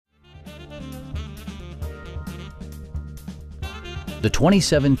the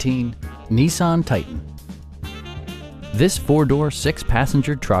 2017 Nissan Titan. This four-door,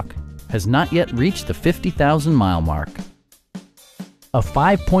 six-passenger truck has not yet reached the 50,000-mile mark. A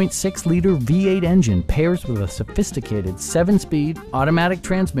 5.6-liter V8 engine pairs with a sophisticated 7-speed automatic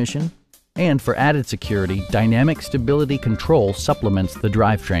transmission, and for added security, dynamic stability control supplements the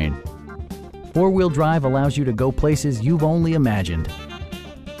drivetrain. Four-wheel drive allows you to go places you've only imagined.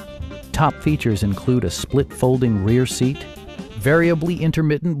 Top features include a split folding rear seat, variably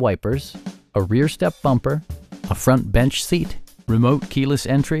intermittent wipers, a rear step bumper, a front bench seat, remote keyless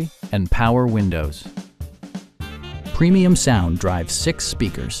entry, and power windows. Premium sound drives 6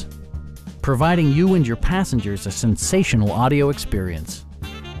 speakers, providing you and your passengers a sensational audio experience.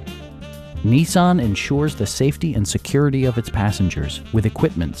 Nissan ensures the safety and security of its passengers with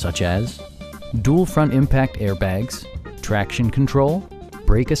equipment such as dual front impact airbags, traction control,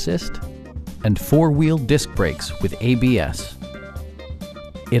 brake assist, and 4-wheel disc brakes with ABS.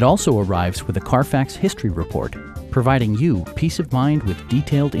 It also arrives with a Carfax history report, providing you peace of mind with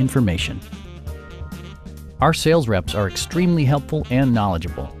detailed information. Our sales reps are extremely helpful and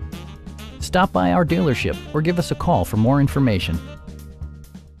knowledgeable. Stop by our dealership or give us a call for more information.